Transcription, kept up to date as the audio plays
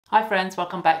Hi friends,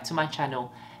 welcome back to my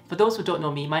channel. For those who don't know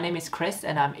me, my name is Chris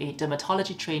and I'm a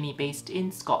dermatology trainee based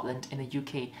in Scotland in the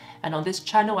UK. And on this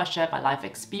channel I share my life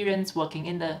experience working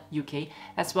in the UK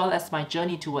as well as my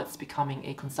journey towards becoming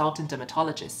a consultant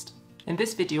dermatologist. In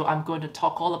this video I'm going to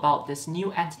talk all about this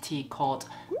new entity called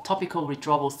topical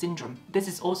withdrawal syndrome. This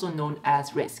is also known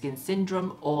as red skin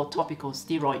syndrome or topical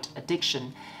steroid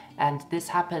addiction, and this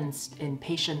happens in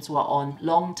patients who are on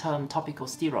long-term topical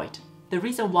steroid. The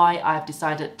reason why I've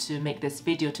decided to make this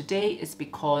video today is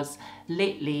because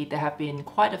lately there have been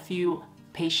quite a few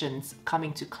patients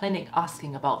coming to clinic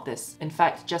asking about this. In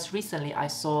fact, just recently I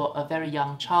saw a very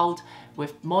young child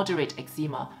with moderate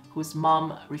eczema whose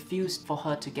mum refused for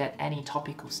her to get any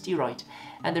topical steroid.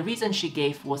 And the reason she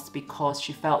gave was because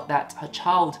she felt that her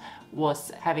child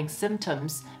was having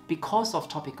symptoms because of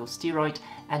topical steroid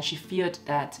and she feared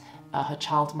that her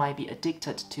child might be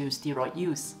addicted to steroid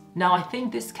use. Now, I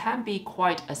think this can be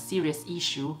quite a serious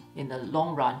issue in the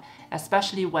long run,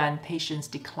 especially when patients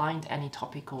declined any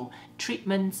topical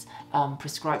treatments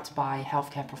prescribed by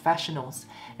healthcare professionals.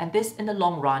 And this in the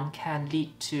long run can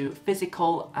lead to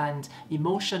physical and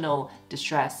emotional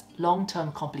distress,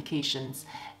 long-term complications,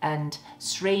 and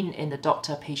strain in the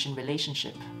doctor-patient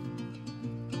relationship.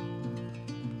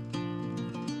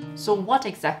 So what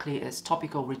exactly is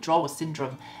topical withdrawal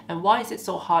syndrome and why is it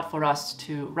so hard for us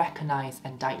to recognize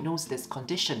and diagnose this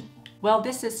condition? Well,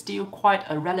 this is still quite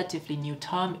a relatively new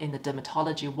term in the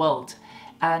dermatology world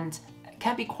and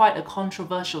can be quite a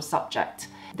controversial subject.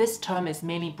 This term is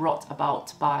mainly brought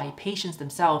about by patients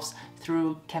themselves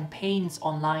through campaigns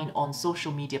online on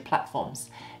social media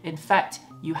platforms. In fact,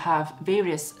 you have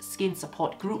various skin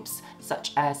support groups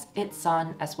such as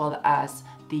Eczema as well as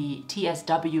the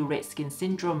TSW Red Skin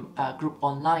Syndrome group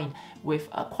online with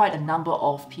quite a number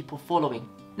of people following.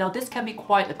 Now, this can be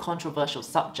quite a controversial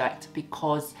subject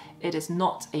because it is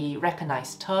not a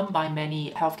recognized term by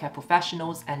many healthcare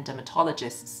professionals and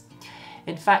dermatologists.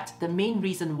 In fact, the main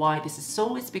reason why this is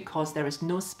so is because there is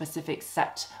no specific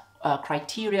set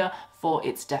criteria for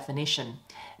its definition.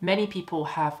 Many people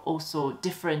have also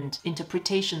different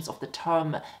interpretations of the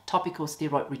term topical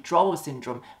steroid withdrawal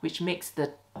syndrome, which makes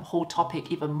the whole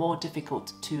topic even more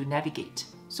difficult to navigate.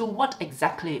 So what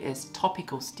exactly is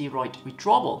topical steroid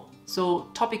withdrawal? So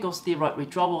topical steroid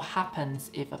withdrawal happens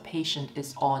if a patient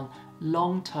is on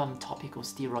long-term topical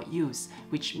steroid use,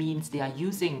 which means they are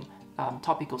using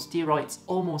topical steroids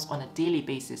almost on a daily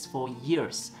basis for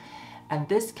years. And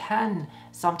this can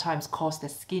sometimes cause the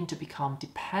skin to become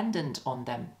dependent on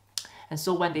them. And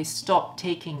so when they stop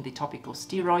taking the topical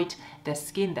steroid, their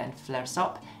skin then flares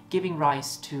up, giving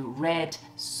rise to red,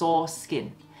 sore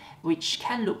skin, which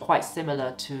can look quite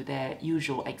similar to their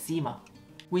usual eczema.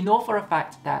 We know for a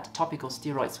fact that topical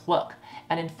steroids work,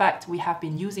 and in fact we have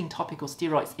been using topical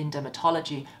steroids in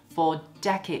dermatology for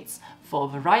decades for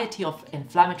a variety of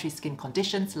inflammatory skin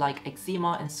conditions like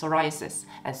eczema and psoriasis,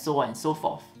 and so on and so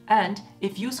forth. And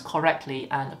if used correctly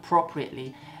and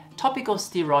appropriately, topical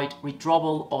steroid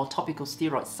withdrawal or topical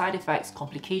steroid side effects,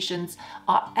 complications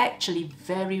are actually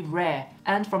very rare.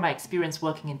 And from my experience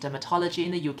working in dermatology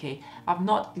in the UK, I've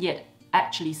not yet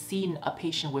actually seen a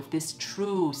patient with this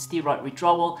true steroid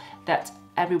withdrawal that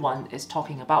everyone is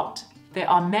talking about. There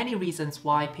are many reasons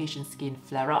why patients' skin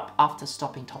flare up after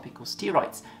stopping topical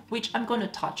steroids, which I'm going to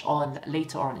touch on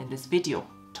later on in this video.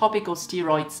 Topical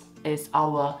steroids is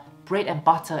our bread and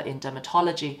butter in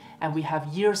dermatology, and we have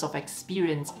years of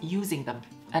experience using them.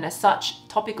 And as such,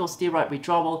 topical steroid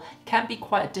withdrawal can be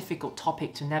quite a difficult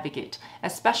topic to navigate,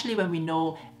 especially when we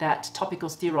know that topical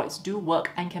steroids do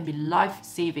work and can be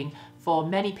life-saving for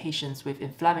many patients with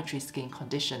inflammatory skin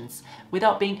conditions,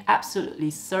 without being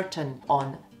absolutely certain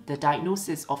on the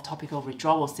diagnosis of topical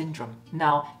withdrawal syndrome.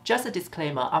 Now, just a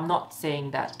disclaimer, I'm not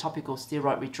saying that topical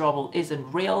steroid withdrawal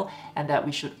isn't real and that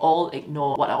we should all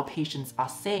ignore what our patients are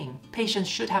saying. Patients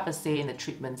should have a say in the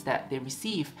treatments that they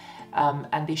receive,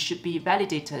 and they should be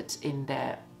validated in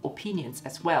their opinions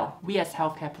as well. We as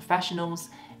healthcare professionals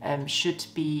should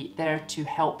be there to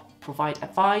help provide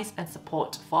advice and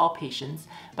support for our patients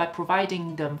by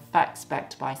providing them facts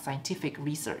backed by scientific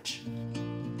research.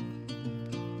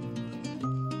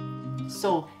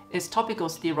 So, is topical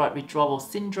steroid withdrawal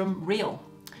syndrome real?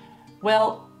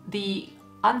 Well, the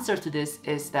answer to this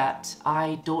is that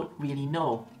I don't really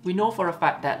know. We know for a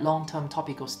fact that long-term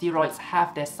topical steroids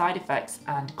have their side effects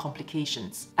and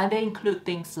complications. And they include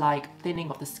things like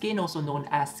thinning of the skin, also known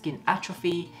as skin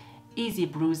atrophy, easy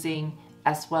bruising,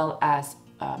 as well as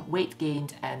weight gain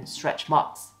and stretch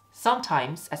marks.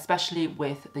 Sometimes, especially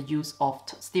with the use of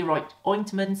steroid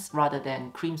ointments rather than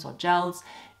creams or gels,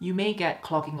 you may get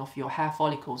clogging of your hair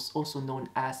follicles, also known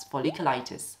as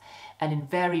folliculitis. and in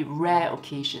very rare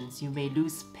occasions, you may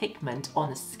lose pigment on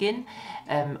the skin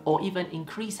or even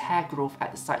increase hair growth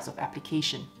at the sites of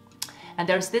application. And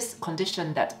there's this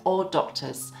condition that all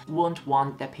doctors won't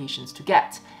want their patients to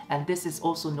get, and this is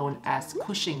also known as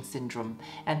Cushing syndrome.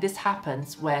 And this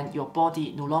happens when your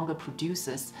body no longer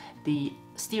produces the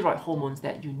steroid hormones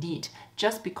that you need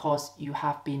just because you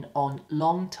have been on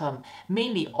long-term,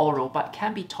 mainly oral, but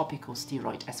can be topical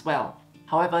steroid as well.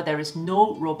 However, there is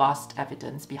no robust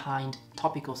evidence behind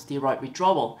topical steroid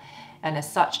withdrawal, and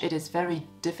as such, it is very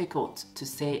difficult to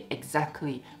say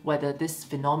exactly whether this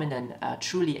phenomenon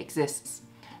truly exists.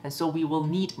 And so we will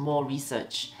need more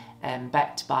research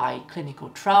backed by clinical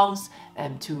trials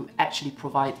to actually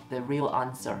provide the real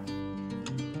answer.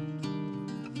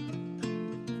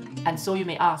 And so you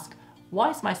may ask,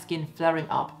 why is my skin flaring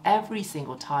up every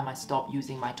single time I stop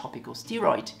using my topical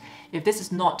steroid? If this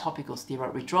is not topical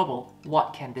steroid withdrawal,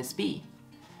 what can this be?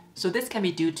 So this can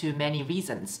be due to many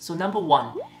reasons. So number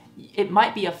one, it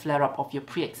might be a flare-up of your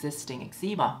pre-existing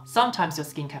eczema. Sometimes your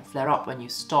skin can flare up when you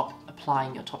stop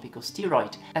applying your topical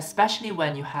steroid, especially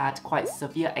when you had quite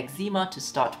severe eczema to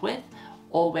start with,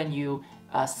 or when you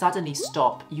suddenly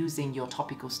stop using your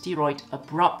topical steroid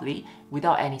abruptly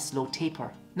without any slow taper.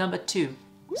 Number two,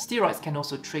 steroids can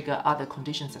also trigger other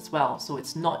conditions as well, so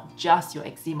it's not just your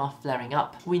eczema flaring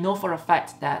up. We know for a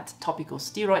fact that topical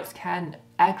steroids can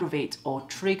aggravate or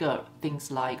trigger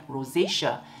things like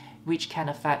rosacea, which can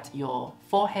affect your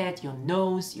forehead, your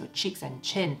nose, your cheeks and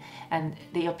chin, and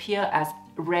they appear as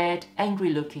red,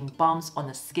 angry-looking bumps on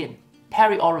the skin.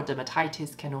 Perioral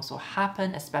dermatitis can also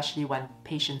happen, especially when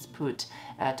patients put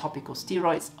topical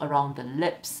steroids around the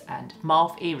lips and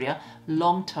mouth area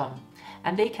long-term,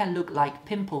 and they can look like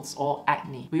pimples or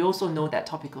acne. We also know that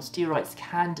topical steroids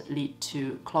can lead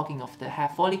to clogging of the hair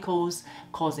follicles,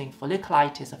 causing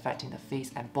folliculitis affecting the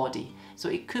face and body. So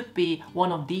it could be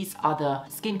one of these other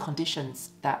skin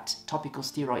conditions that topical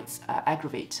steroids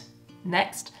aggravate.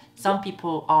 Next, some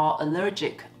people are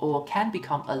allergic or can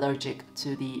become allergic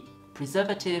to the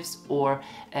preservatives or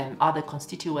other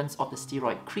constituents of the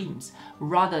steroid creams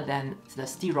rather than the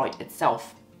steroid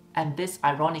itself. And this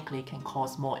ironically can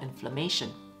cause more inflammation.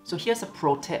 So here's a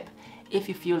pro tip. If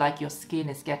you feel like your skin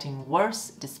is getting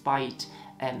worse despite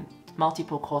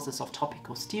multiple causes of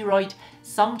topical steroid,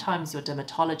 sometimes your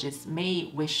dermatologist may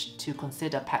wish to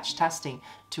consider patch testing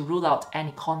to rule out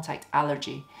any contact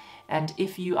allergy. And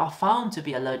if you are found to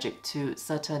be allergic to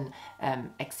certain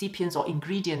excipients or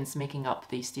ingredients making up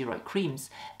the steroid creams,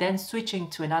 then switching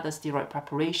to another steroid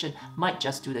preparation might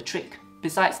just do the trick.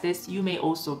 Besides this, you may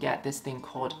also get this thing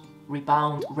called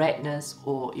rebound redness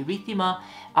or erythema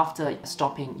after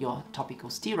stopping your topical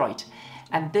steroid.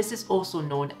 And this is also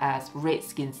known as red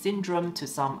skin syndrome to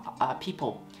some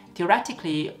people.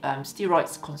 Theoretically,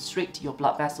 steroids constrict your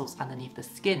blood vessels underneath the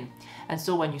skin. And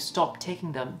so when you stop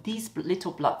taking them, these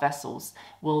little blood vessels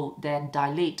will then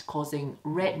dilate, causing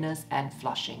redness and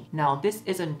flushing. Now, this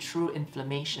isn't true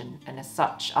inflammation, and as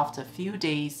such, after a few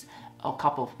days or a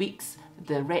couple of weeks,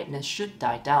 the redness should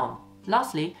die down.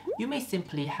 Lastly, you may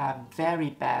simply have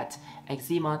very bad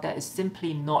eczema that is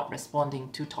simply not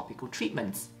responding to topical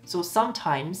treatments. So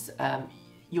sometimes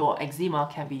your eczema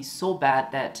can be so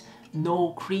bad that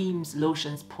no creams,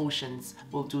 lotions, potions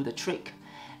will do the trick.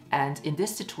 And in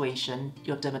this situation,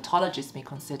 your dermatologist may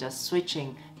consider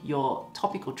switching your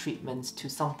topical treatments to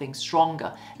something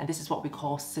stronger. And this is what we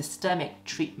call systemic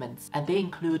treatments. And they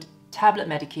include tablet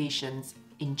medications,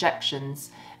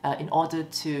 injections, in order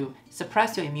to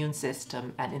suppress your immune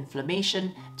system and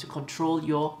inflammation to control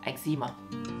your eczema.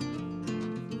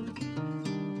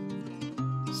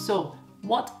 So,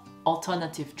 what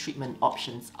alternative treatment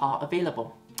options are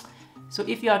available? So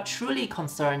if you are truly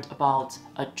concerned about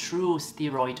a true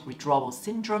steroid withdrawal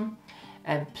syndrome,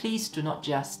 please do not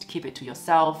just keep it to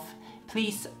yourself.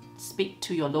 Please speak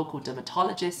to your local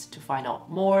dermatologist to find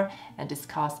out more and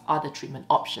discuss other treatment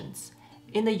options.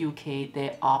 In the UK,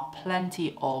 there are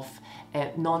plenty of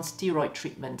non-steroid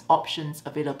treatment options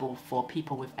available for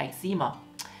people with eczema.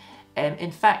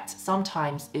 In fact,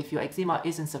 sometimes if your eczema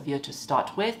isn't severe to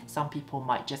start with, some people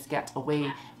might just get away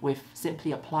with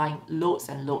simply applying loads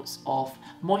and loads of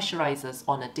moisturizers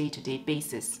on a day-to-day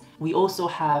basis. We also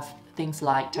have things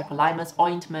like tacrolimus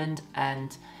ointment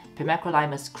and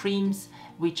pimecrolimus creams,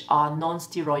 which are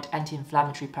non-steroid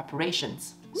anti-inflammatory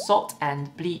preparations. Salt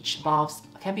and bleach baths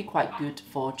can be quite good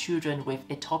for children with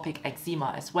atopic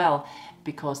eczema as well,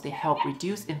 because they help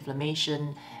reduce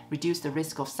inflammation, reduce the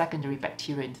risk of secondary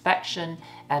bacterial infection,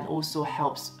 and also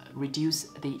helps reduce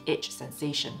the itch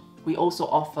sensation. We also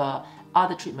offer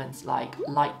other treatments like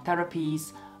light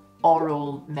therapies,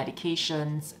 oral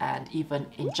medications and even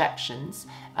injections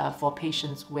for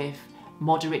patients with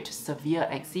moderate to severe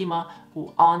eczema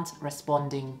who aren't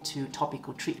responding to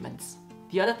topical treatments.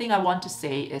 The other thing I want to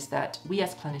say is that we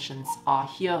as clinicians are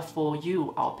here for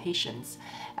you, our patients,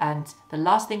 and the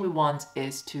last thing we want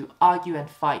is to argue and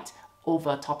fight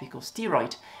over topical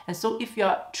steroid. And so if you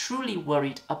are truly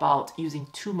worried about using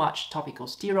too much topical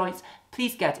steroids,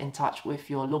 please get in touch with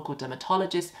your local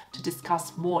dermatologist to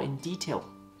discuss more in detail.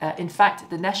 In fact,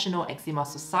 the National Eczema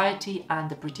Society and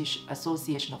the British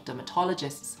Association of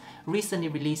Dermatologists recently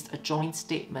released a joint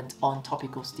statement on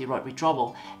topical steroid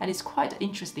withdrawal, and it's quite an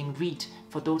interesting read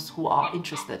for those who are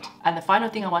interested. And the final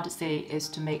thing I want to say is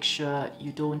to make sure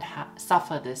you don't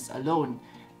suffer this alone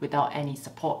without any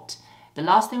support. The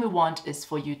last thing we want is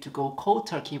for you to go cold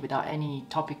turkey without any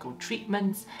topical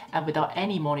treatments and without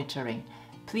any monitoring.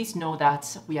 Please know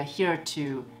that we are here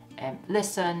to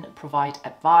listen, provide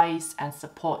advice and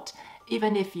support,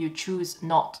 even if you choose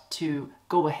not to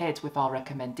go ahead with our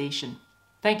recommendation.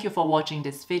 Thank you for watching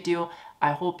this video.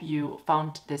 I hope you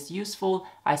found this useful.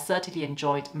 I certainly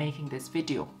enjoyed making this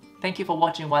video. Thank you for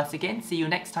watching once again. See you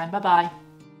next time. Bye bye.